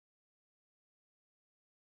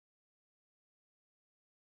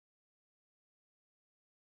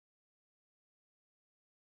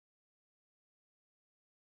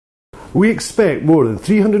We expect more than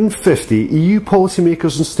 350 EU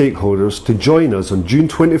policymakers and stakeholders to join us on June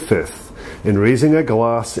 25th in raising a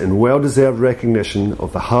glass in well-deserved recognition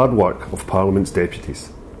of the hard work of Parliament's deputies.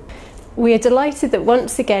 We are delighted that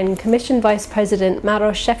once again Commission Vice President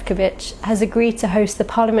Maroš Šefčovič has agreed to host the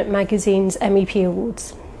Parliament magazine's MEP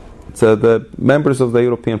Awards. So the members of the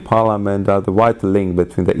European Parliament are the vital link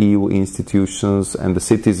between the EU institutions and the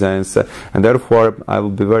citizens, and therefore I will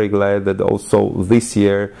be very glad that also this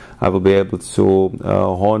year I will be able to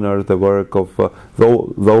honor the work of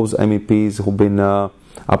those MEPs who've been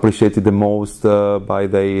appreciated the most by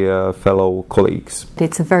their fellow colleagues.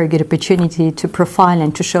 It's a very good opportunity to profile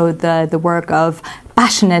and to show the work of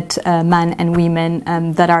passionate men and women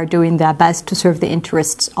that are doing their best to serve the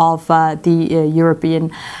interests of the European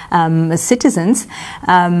citizens.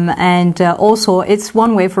 And also it's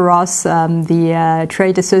one way for us, the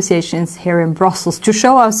trade associations here in Brussels, to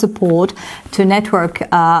show our support, to network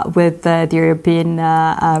with the European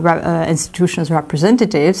institutions'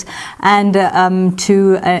 representatives, and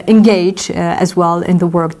to engage as well in the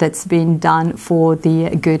work that's been done for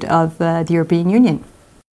the good of the European Union.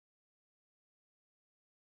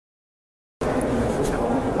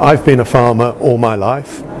 I've been a farmer all my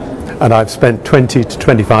life, and I've spent 20 to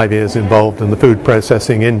 25 years involved in the food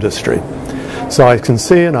processing industry. So I can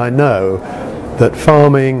see and I know that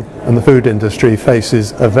farming and the food industry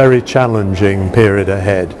faces a very challenging period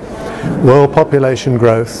ahead. World population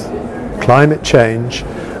growth, climate change,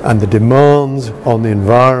 and the demands on the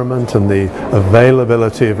environment and the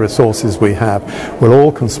availability of resources we have will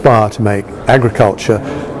all conspire to make agriculture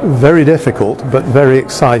very difficult but very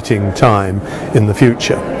exciting time in the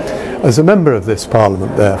future. As a member of this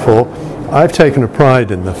Parliament, therefore, I've taken a pride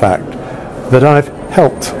in the fact that I've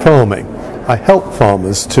helped farming. I help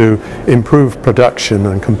farmers to improve production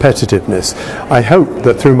and competitiveness. I hope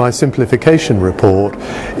that through my simplification report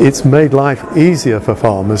it's made life easier for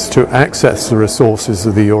farmers to access the resources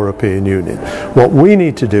of the European Union. What we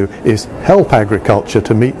need to do is help agriculture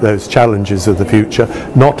to meet those challenges of the future,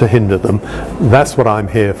 not to hinder them. That's what I'm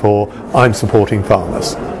here for. I'm supporting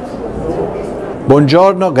farmers.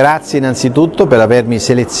 Buongiorno, grazie innanzitutto per avermi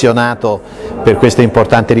selezionato per questo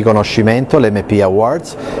importante riconoscimento, l'MEP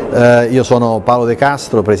Awards. Io sono Paulo de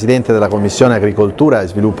Castro, Presidente della Commissione Agricoltura e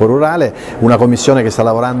Sviluppo Rurale, una commissione che sta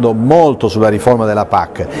lavorando molto sulla riforma della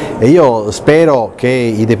PAC, e io spero che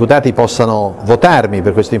i deputati possano votarmi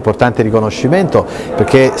per questo importante riconoscimento,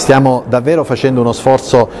 perché stiamo davvero facendo uno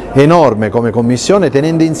sforzo enorme come Commissione,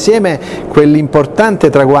 tenendo insieme quell'importante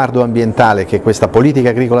traguardo ambientale che questa politica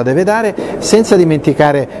agricola deve dare, senza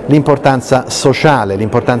dimenticare l'importanza sociale,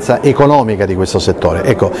 l'importanza economica di questo settore.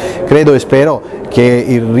 Ecco, credo e spero che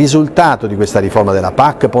il risultato di questa riforma della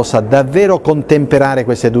PAC possa davvero contemperare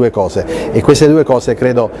queste due cose, e queste due cose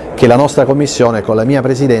credo che la nostra Commissione con la mia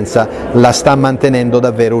Presidenza la sta mantenendo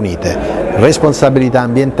davvero unite: responsabilità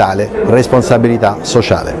ambientale, responsabilità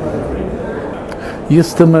sociale.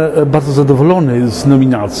 Jestem bardzo zadowolony z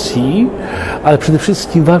nominacji, ale przede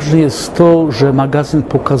wszystkim ważne jest to, że magazyn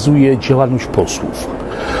pokazuje działalność posłów.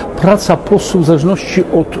 Praca posłów w zależności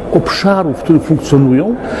od obszarów, w których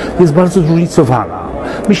funkcjonują, jest bardzo zróżnicowana.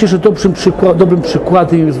 Myślę, że dobrym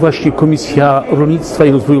przykładem jest właśnie Komisja Rolnictwa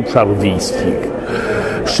i Rozwoju Obszarów Wiejskich.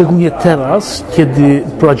 Szczególnie teraz, kiedy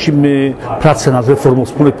prowadzimy pracę nad reformą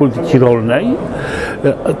wspólnej polityki rolnej,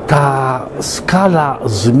 ta skala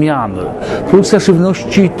zmian, produkcja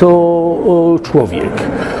żywności to człowiek,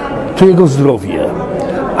 to jego zdrowie,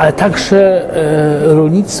 ale także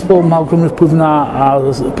rolnictwo ma ogromny wpływ na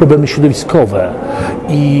problemy środowiskowe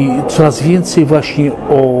i coraz więcej właśnie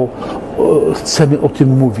chcemy o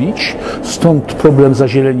tym mówić, stąd problem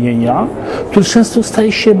zazielenienia, który często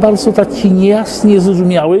staje się bardzo taki niejasny,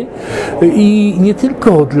 niezrozumiały i nie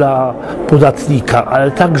tylko dla podatnika,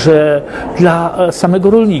 ale także dla samego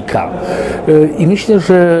rolnika. I myślę,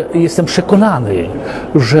 że jestem przekonany,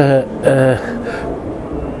 że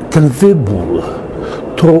ten wybór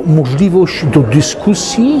to możliwość do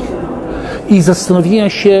dyskusji i zastanowienia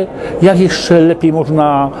się, jak jeszcze lepiej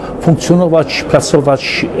można funkcjonować,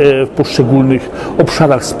 pracować w poszczególnych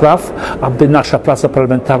obszarach spraw, aby nasza praca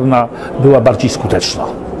parlamentarna była bardziej skuteczna.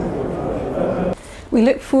 We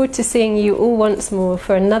look forward to seeing you all once more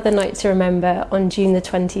for another night to remember on June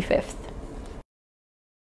the 25th.